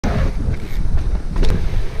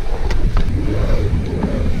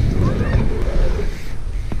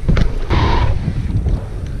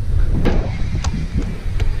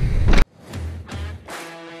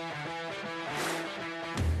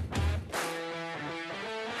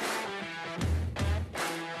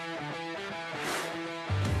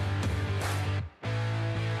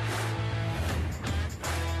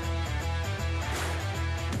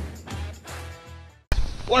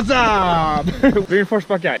What's up? We're in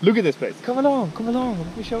Forsbacka. Look at this place. Come along,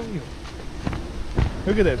 let me show you.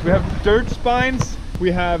 Look at this. We have dirt spines.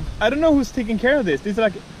 We have, I don't know who's taking care of this. This is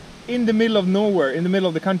like in the middle of nowhere, in the middle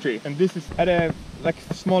of the country. And this is at a like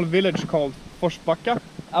small village called Forsbacka.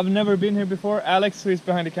 I've never been here before. Alex, who is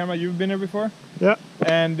behind the camera, you've been here before? Yeah.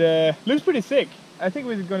 And looks pretty sick. I think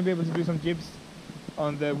we're going to be able to do some jibs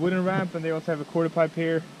on the wooden ramp, and they also have a quarter pipe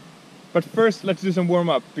here. But first, let's do some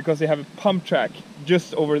warm-up, because they have a pump track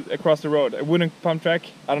just across the road. A wooden pump track.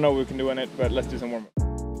 I don't know what we can do on it, but let's do some warm-up.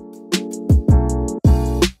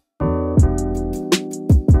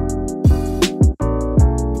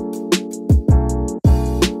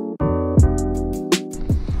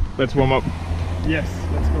 Let's warm up. Yes,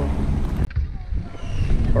 let's go.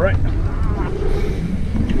 All right.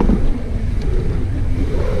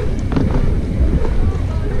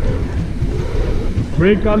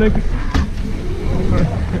 Brake, Alex.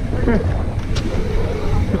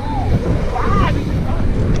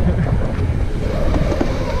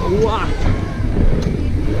 Wow.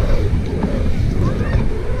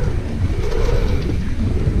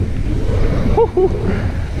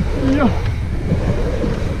 Yeah.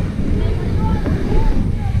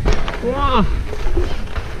 Wow.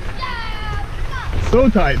 So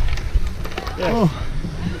tight. Yes. Oh.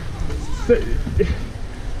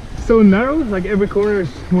 So narrow, like every corner is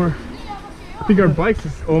more. I think our bikes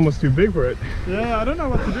is almost too big for it. Yeah, I don't know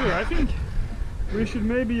what to do. I think we should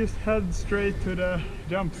maybe just head straight to the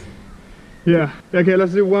jumps. Yeah. Okay,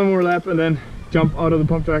 let's do one more lap and then jump out of the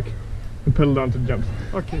pump track and pedal down to the jumps.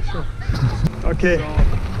 Okay, sure. Okay. So,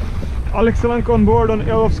 Alex Alanko on board on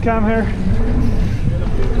Elof's cam here.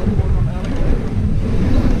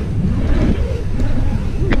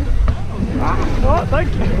 Oh,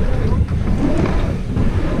 thank you.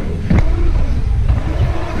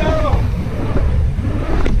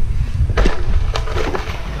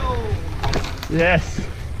 Yes.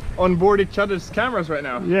 On board each other's cameras right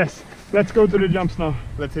now. Yes. Let's go to the jumps now.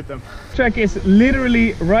 Let's hit them. Track is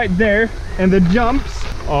literally right there, and the jumps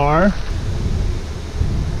are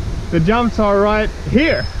right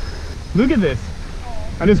here. Look at this.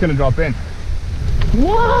 I'm just gonna drop in.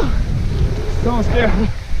 Whoa! So scary.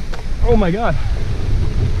 Oh my god.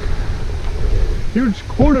 Huge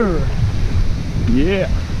quarter. Yeah.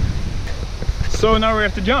 So now we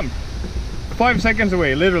have to jump. 5 seconds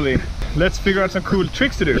away, literally. Let's figure out some cool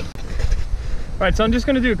tricks to do. Right, so I'm just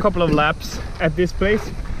gonna do a couple of laps at this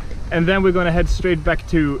place, and then we're gonna head straight back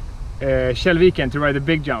to Källviken to ride the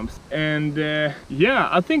big jumps. And yeah,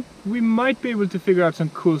 I think we might be able to figure out some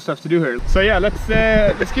cool stuff to do here. So yeah, let's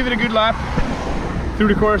give it a good lap through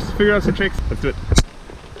the course, figure out some tricks. Let's do it.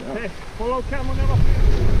 Hey, follow cam on Elof.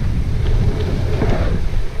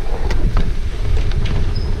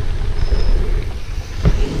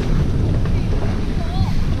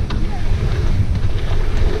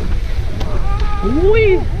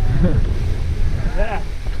 Whee! Yeah.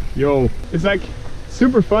 Yo, it's like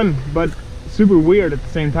super fun, but super weird at the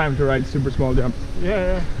same time to ride super small jumps.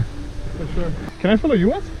 Yeah, for sure. Can I follow you,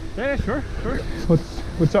 Matt? Yeah, sure.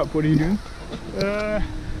 What's up? What are you doing?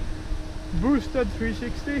 Boosted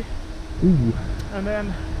 360. Ooh. And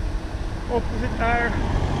then opposite air,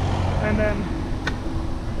 and then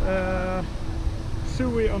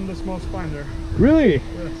Sui on the small spine there. Really?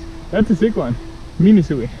 Yes. That's a sick one. Mini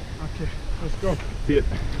Sui. Okay, let's go. See it.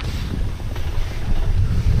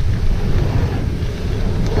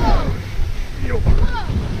 Yo.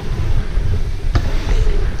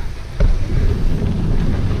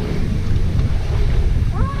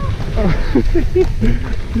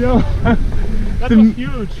 Yo. That was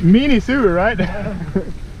huge. Mini Sui, right?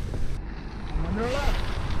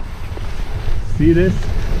 See this?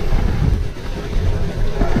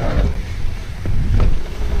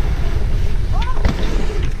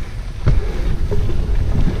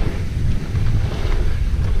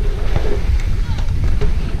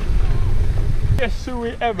 Best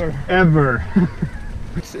Sui ever. Ever.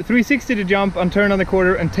 360 to jump on turn on the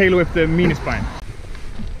quarter and tail whip the mini spine.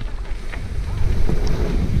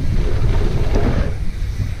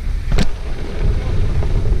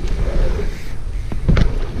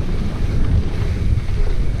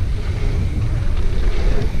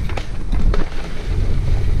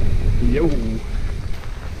 Yo.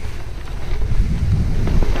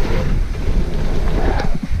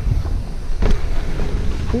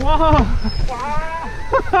 Wow.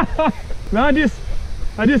 No, I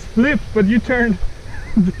just flipped, but you turned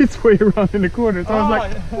this way around in the corner, so I was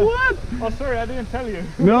like, what? Oh, sorry, I didn't tell you.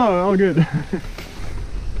 No, all good.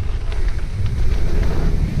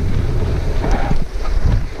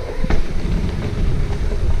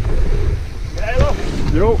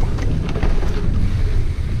 Yo.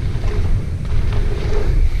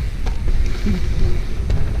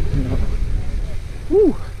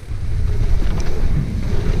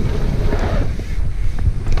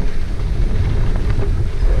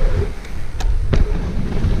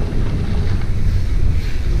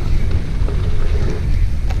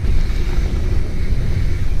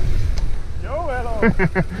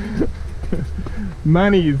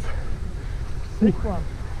 Manies. Sick one.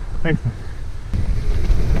 Thanks.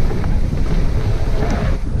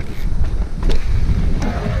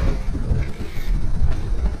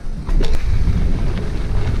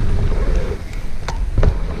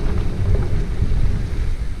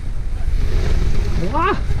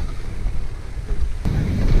 Ah!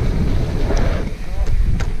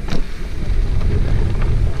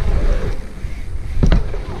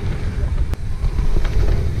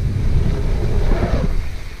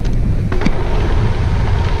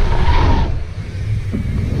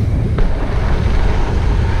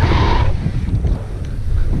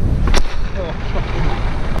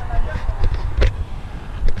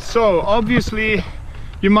 So obviously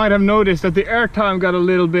you might have noticed that the air time got a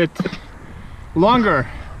little bit longer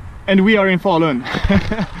and we are in Falun.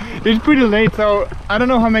 It's pretty late, so I don't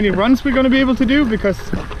know how many runs we're going to be able to do because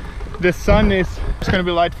the sun is going to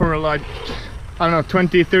be light for like, I don't know,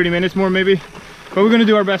 20-30 minutes more maybe, but we're going to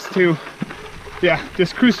do our best to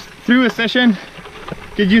just cruise through a session,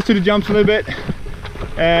 get used to the jumps a little bit.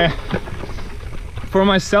 For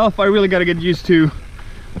myself, I really got to get used to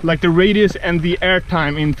like the radius and the air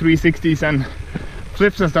time in 360s and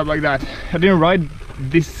flips and stuff like that. I didn't ride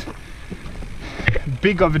this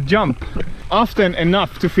big of a jump often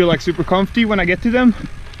enough to feel like super comfy when I get to them,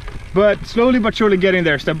 but slowly but surely getting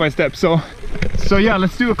there step by step. So yeah,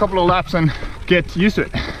 let's do a couple of laps and get used to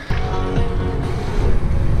it.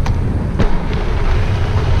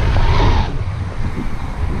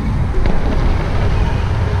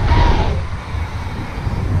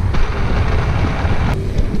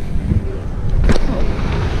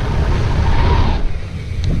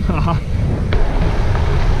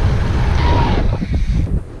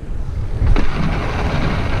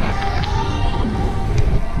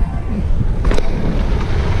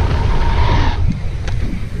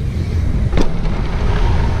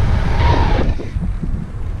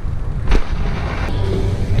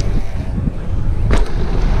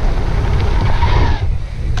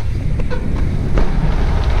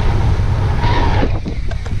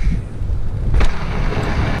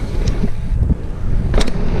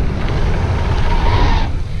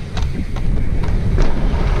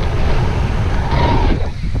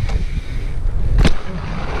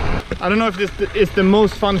 I don't know if this is the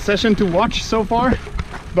most fun session to watch so far,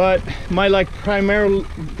 but my primary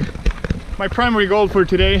goal for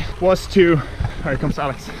today was to... Here comes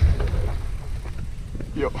Alex.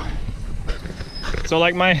 Yo. So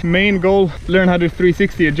like my main goal, learn how to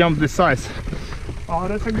 360 a jump this size. Oh,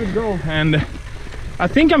 that's a good goal. And I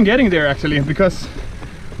think I'm getting there actually, because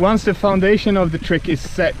once the foundation of the trick is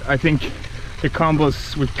set, I think the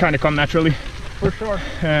combos would kind of come naturally. For sure.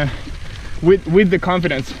 With the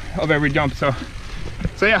confidence of every jump. So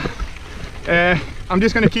yeah, I'm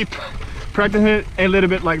just gonna keep practicing it a little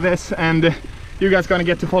bit like this, and you guys gonna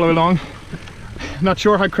get to follow along. Not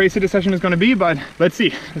sure how crazy the session is gonna be, but let's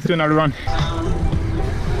see. Let's do another run.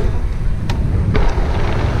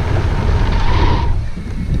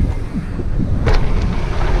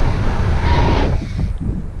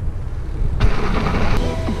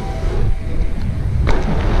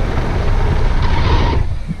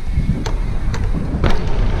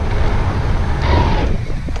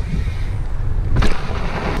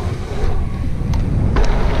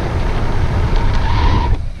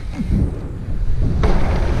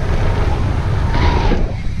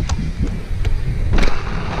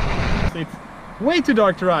 Way too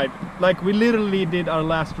dark to ride. Like, we literally did our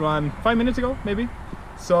last run 5 minutes ago maybe,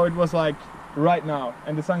 so it was like right now,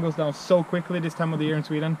 and the sun goes down so quickly this time of the year in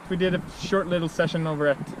Sweden. We did a short little session over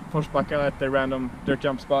at Forsbacka at the random dirt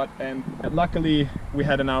jump spot, and luckily we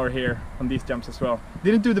had an hour here on these jumps as well.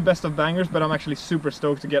 Didn't do the best of bangers, but I'm actually super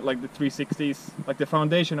stoked to get like the 360s, like the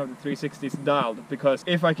foundation of the 360s dialed, because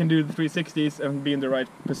if I can do the 360s and be in the right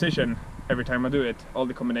position every time I do it, all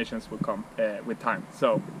the combinations will come with time.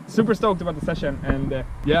 So super stoked about the session, and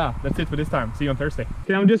yeah, that's it for this time. See you on Thursday.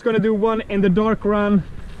 Okay, I'm just gonna do one in the dark run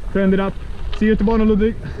to end it up. See you tomorrow,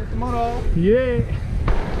 Ludwig. See you tomorrow. Yeah.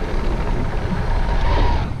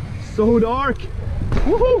 So dark.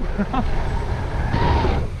 Woohoo!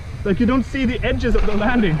 Like you don't see the edges of the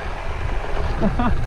landing.